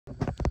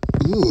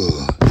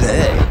Ooh,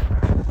 hey.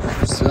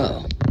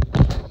 So,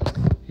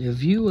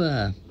 have you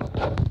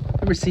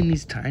ever seen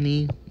these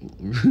tiny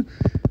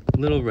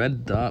little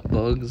red dot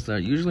bugs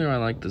that usually are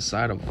like the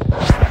side of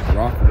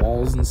rock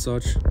walls and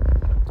such?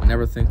 I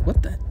never think,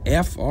 what the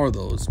F are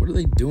those? What are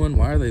they doing?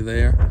 Why are they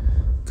there?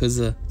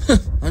 Because, I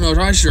know what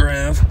I sure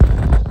have.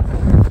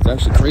 It's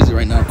actually crazy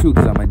right now, too,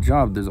 because at my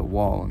job, there's a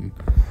wall, and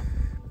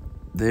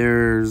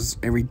there's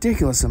a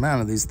ridiculous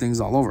amount of these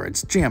things all over.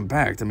 It's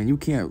jam-packed. I mean, you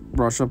can't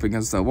rush up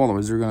against that wall,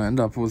 otherwise you're going to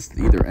end up with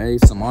either A,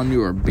 some on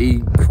you, or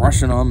B,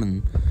 crushing them,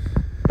 and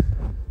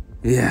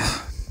yeah.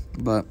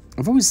 But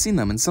I've always seen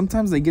them, and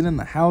sometimes they get in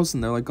the house,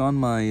 and they're, like, on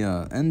my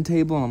end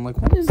table, and I'm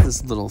like, what is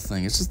this little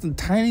thing? It's just a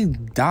tiny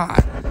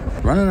dot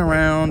running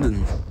around,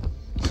 and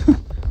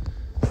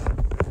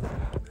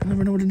I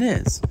never know what it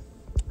is.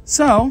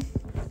 So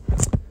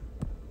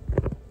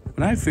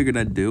what I figured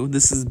I'd do,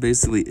 this is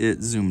basically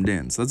it zoomed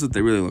in. So that's what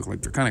they really look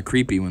like. They're kind of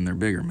creepy when they're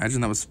bigger.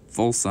 Imagine that was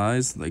full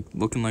size, like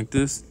looking like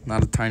this,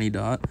 not a tiny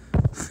dot.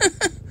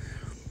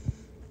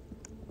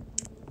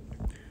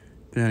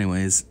 But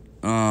anyways,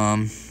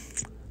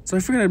 so I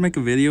figured I'd make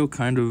a video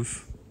kind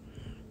of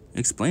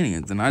explaining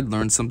it. Then I'd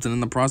learn something in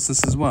the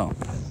process as well.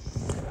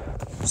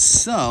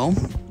 So,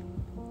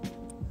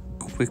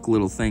 quick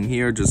little thing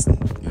here, just,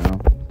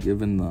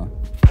 given the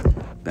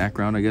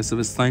background, I guess, of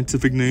its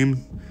scientific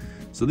name.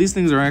 So these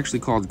things are actually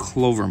called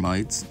Clover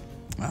Mites.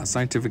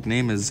 Scientific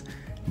name is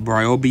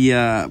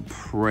Buuuuutttt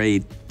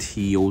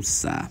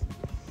praetiosa.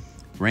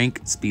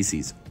 Rank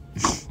species.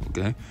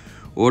 Okay.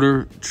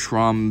 Order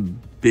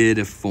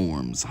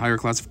Trombidiformes. Higher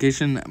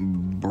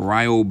classification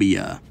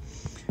Bryobia.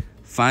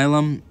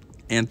 Phylum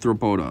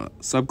Arthropoda.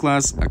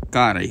 Subclass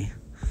Acari.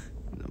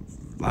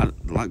 A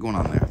lot going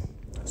on there.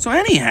 So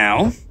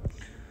anyhow,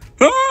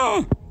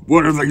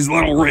 what are these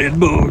little red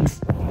bugs?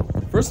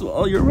 First of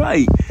all, you're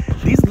right.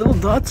 These little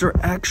dots are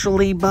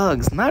actually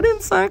bugs, not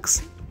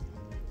insects.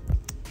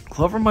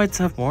 Clover mites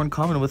have more in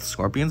common with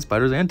scorpions,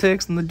 spiders, and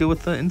ticks than they do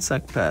with the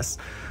insect pests,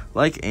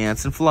 like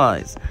ants and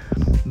flies.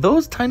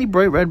 Those tiny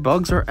bright red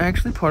bugs are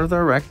actually part of the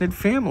arachnid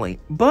family,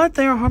 but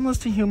they are harmless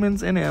to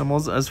humans and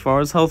animals as far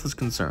as health is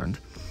concerned.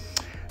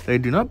 They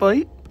do not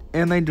bite,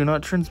 and they do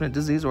not transmit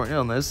disease or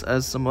illness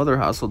as some other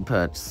household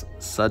pets,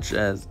 such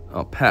as,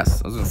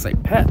 pests, I was going to say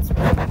pets,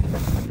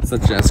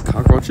 such as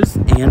cockroaches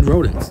and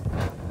rodents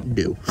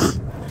do.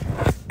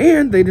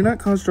 And they do not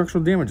cause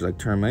structural damage like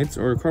termites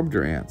or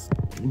carpenter ants,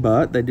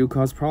 but they do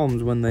cause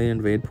problems when they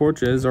invade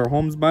porches or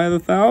homes by the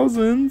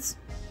thousands.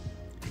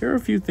 Here are a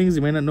few things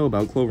you may not know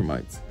about clover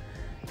mites.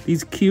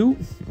 These cute,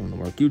 I don't know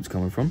where cute's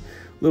coming from,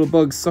 little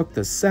bugs suck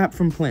the sap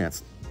from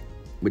plants,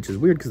 which is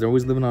weird because they're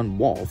always living on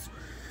walls.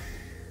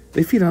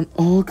 They feed on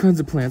all kinds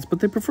of plants, but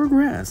they prefer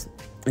grass,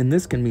 and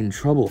this can mean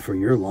trouble for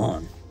your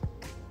lawn.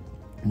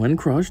 When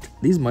crushed,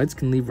 these mites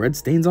can leave red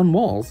stains on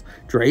walls,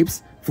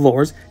 drapes,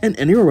 floors, and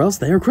anywhere else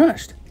they are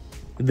crushed.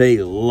 They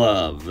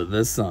love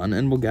the sun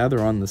and will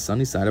gather on the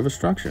sunny side of a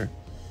structure.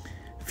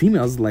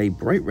 Females lay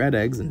bright red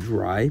eggs in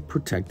dry,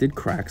 protected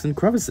cracks and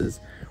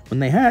crevices. When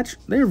they hatch,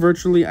 they are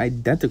virtually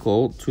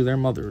identical to their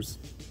mothers.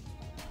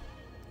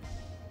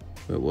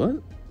 Wait,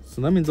 what?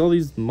 So that means all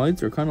these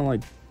mites are kind of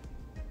like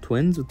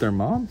twins with their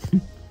mom?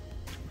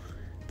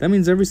 That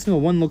means every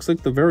single one looks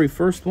like the very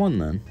first one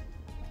then.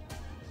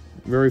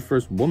 Very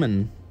first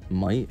woman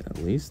mite, at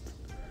least.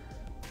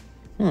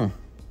 Huh.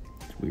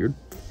 It's weird.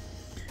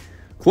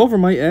 Clover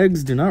mite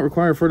eggs do not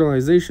require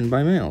fertilization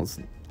by males.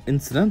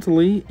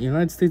 Incidentally,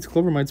 United States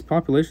clover mites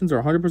populations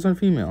are 100%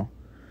 female.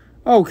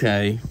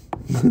 Okay.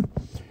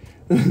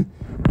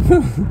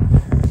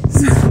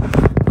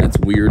 That's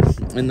weird.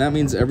 And that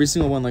means every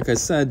single one, like I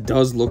said,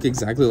 does look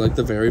exactly like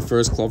the very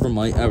first clover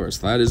mite ever.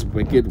 So that is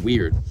wicked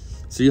weird.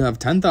 So you have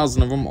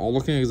 10,000 of them all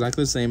looking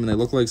exactly the same, and they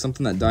look like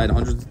something that died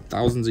hundreds of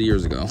thousands of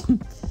years ago.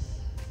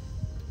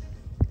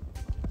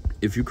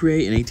 If you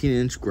create an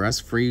 18-inch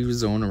grass-free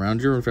zone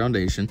around your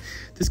foundation,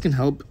 this can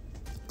help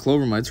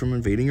clover mites from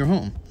invading your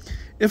home.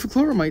 If a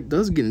clover mite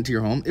does get into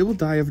your home, it will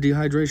die of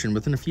dehydration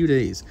within a few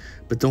days,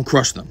 but don't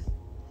crush them.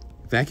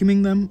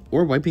 Vacuuming them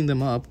or wiping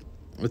them up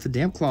with a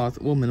damp cloth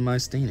will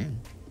minimize staining.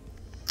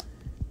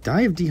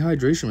 Die of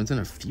dehydration within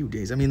a few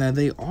days. I mean,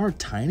 they are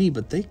tiny,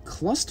 but they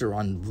cluster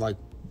on, like,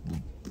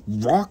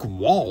 rock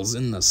walls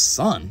in the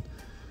sun.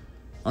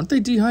 Aren't they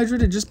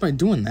dehydrated just by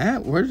doing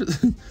that? Where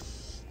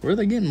are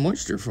they getting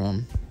moisture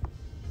from?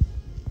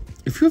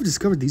 If you have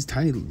discovered these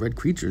tiny red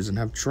creatures and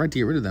have tried to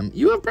get rid of them,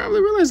 you have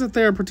probably realized that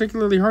they are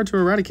particularly hard to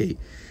eradicate.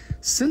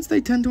 Since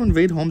they tend to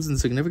invade homes in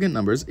significant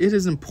numbers, it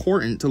is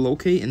important to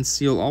locate and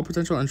seal all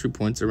potential entry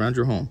points around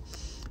your home.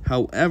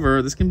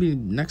 However, this can be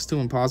next to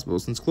impossible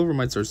since clover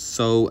mites are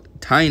so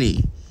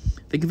tiny.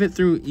 They can fit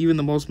through even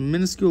the most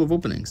minuscule of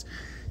openings.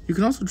 You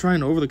can also try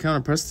an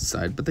over-the-counter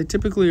pesticide, but they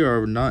typically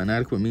are not an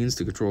adequate means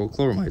to control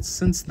clover mites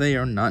since they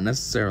are not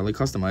necessarily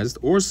customized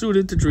or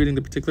suited to treating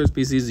the particular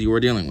species you are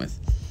dealing with.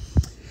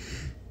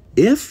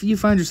 If you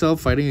find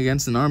yourself fighting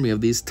against an army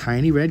of these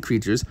tiny red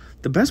creatures,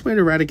 the best way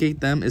to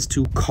eradicate them is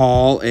to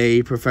call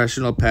a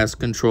professional pest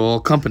control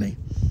company.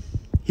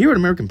 Here at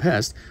American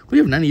Pest, we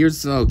have 90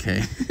 years...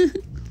 Okay.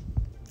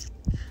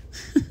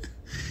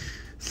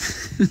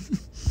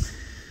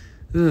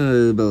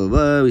 Blah, blah,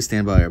 blah. We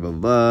stand by our blah,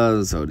 blah,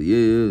 blah. So do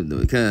you. No,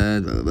 we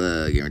can. Blah, blah,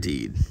 blah.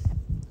 Guaranteed.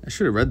 I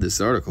should have read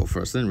this article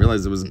first. I didn't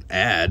realize it was an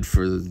ad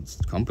for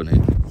the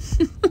company.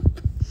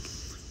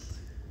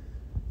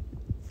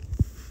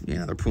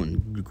 Yeah, they're putting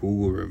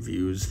Google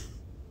reviews.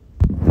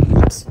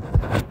 Oops.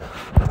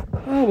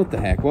 Oh, what the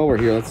heck. While we're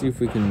here, let's see if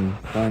we can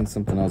find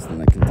something else that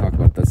I can talk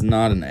about that's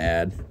not an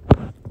ad.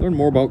 Learn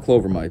more about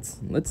Clover Mites.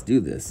 Let's do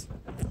this.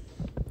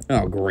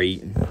 Oh,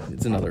 great.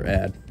 It's another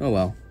ad. Oh,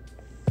 well.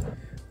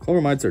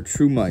 Clover mites are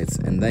true mites,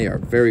 and they are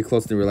very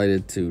closely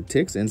related to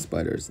ticks and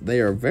spiders. They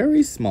are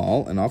very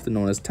small and often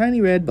known as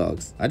tiny red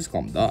bugs. I just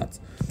call them dots.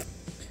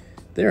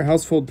 They are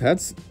household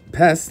pests.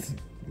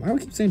 Why do I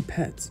keep saying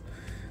pets?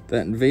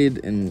 That invade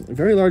in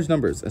very large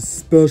numbers,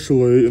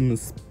 especially in the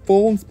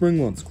fall and spring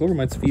months. Clover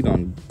mites feed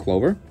on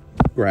clover,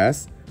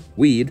 grass,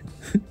 weed,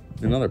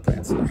 and other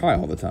plants. They're high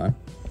all the time.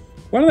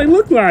 What do they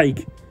look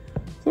like?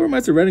 Clover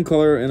mites are red in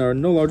color and are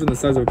no larger than the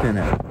size of a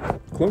pinhead.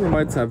 Clover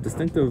mites have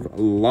distinctive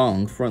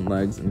long front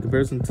legs in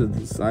comparison to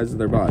the size of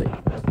their body.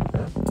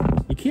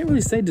 You can't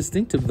really say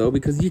distinctive though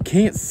because you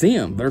can't see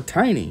them. They're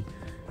tiny.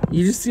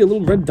 You just see a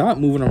little red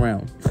dot moving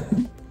around.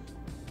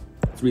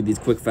 Let's read these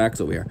quick facts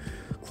over here.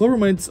 Clover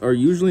mites are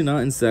usually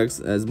not insects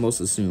as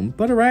most assume,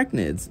 but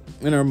arachnids,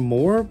 and are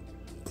more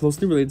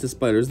closely related to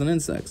spiders than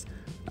insects.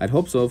 I'd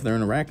hope so if they're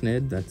an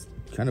arachnid. That's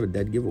kind of a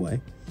dead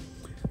giveaway.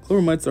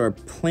 Clover mites are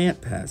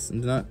plant pests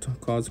and do not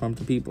cause harm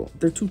to people.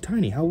 They're too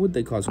tiny. How would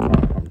they cause harm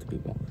to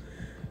people?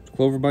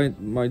 Clover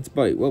mites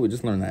bite. Well, we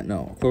just learned that.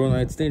 No. Clover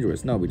mites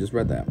dangerous. No, we just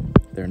read that.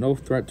 They're no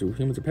threat to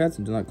humans or pets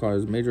and do not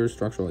cause major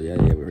structural. Yeah,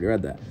 we already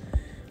read that.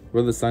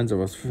 What are the signs of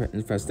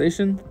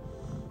infestation?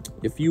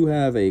 If you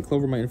have a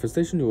clover mite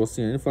infestation, you will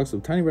see an influx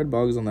of tiny red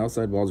bugs on the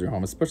outside walls of your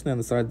home, especially on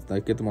the sides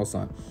that get the most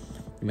sun.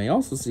 You may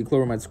also see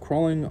clover mites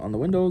crawling on the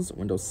windows,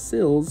 window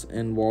sills,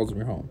 and walls of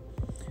your home.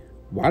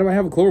 Why do I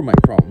have a clover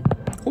mite problem?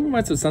 Clover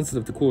mites are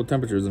sensitive to cool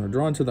temperatures and are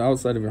drawn to the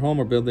outside of your home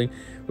or building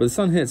where the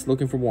sun hits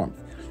looking for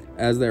warmth.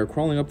 As they are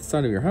crawling up the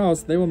side of your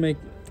house, they will make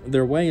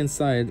their way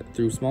inside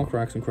through small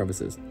cracks and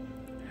crevices.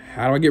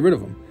 How do I get rid of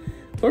them?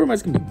 Clover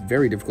mites can be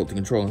very difficult to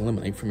control and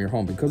eliminate from your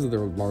home because of their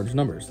large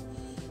numbers.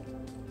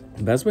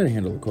 The best way to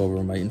handle a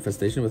clover mite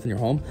infestation within your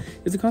home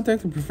is to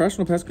contact a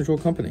professional pest control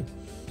company.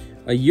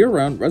 A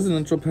year-round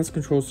residential pest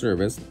control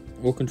service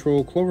will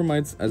control clover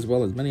mites as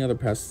well as many other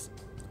pests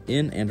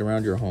in and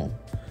around your home.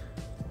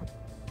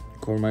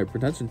 Clover mite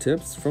protection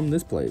tips from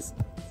this place.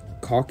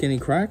 Caulk any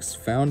cracks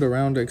found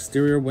around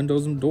exterior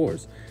windows and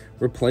doors.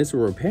 Replace or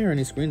repair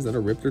any screens that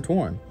are ripped or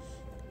torn.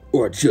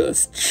 Or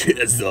just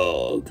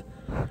chiseled.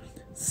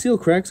 Seal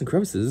cracks and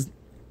crevices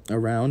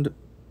around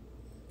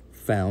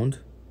found.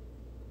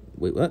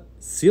 Wait, what?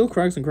 Seal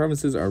cracks and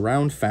crevices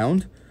around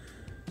found.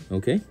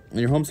 Okay. In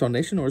your home's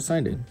foundation or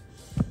siding.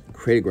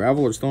 Create a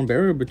gravel or stone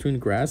barrier between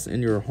grass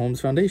and your home's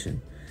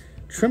foundation.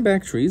 Trim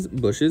back trees,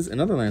 bushes, and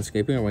other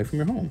landscaping away from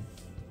your home.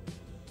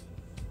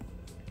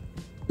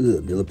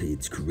 Ugh,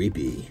 millipedes,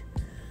 creepy.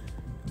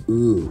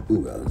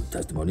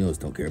 Testimonials,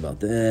 don't care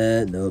about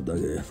that. Nope, don't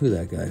care. Look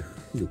at that guy.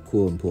 He's a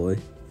cool employee.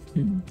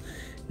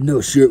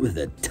 No shirt with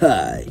a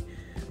tie.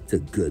 It's a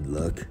good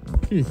look.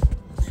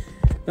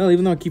 Well,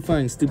 even though I keep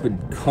finding stupid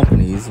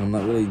companies, I'm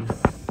not really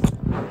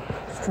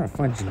just trying to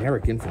find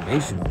generic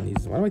information on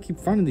these. Why do I keep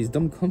finding these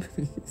dumb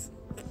companies?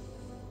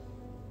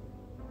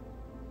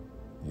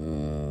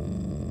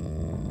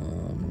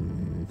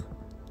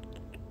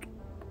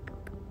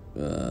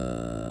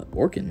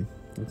 Orkin.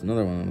 That's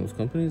another one of those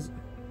companies.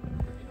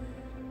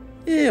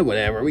 Yeah,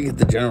 whatever. We get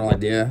the general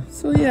idea.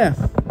 So, yeah.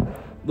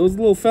 Those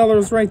little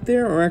fellers right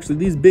there are actually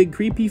these big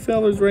creepy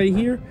fellers right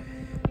here.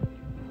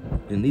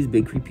 And these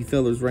big creepy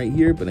fellers right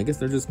here. But I guess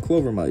they're just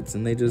clover mites.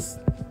 And they just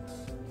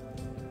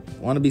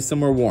want to be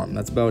somewhere warm.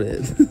 That's about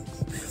it.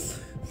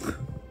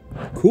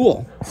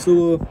 Cool.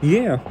 So,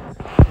 yeah.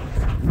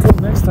 Until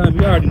next time,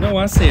 you already know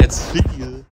I say it's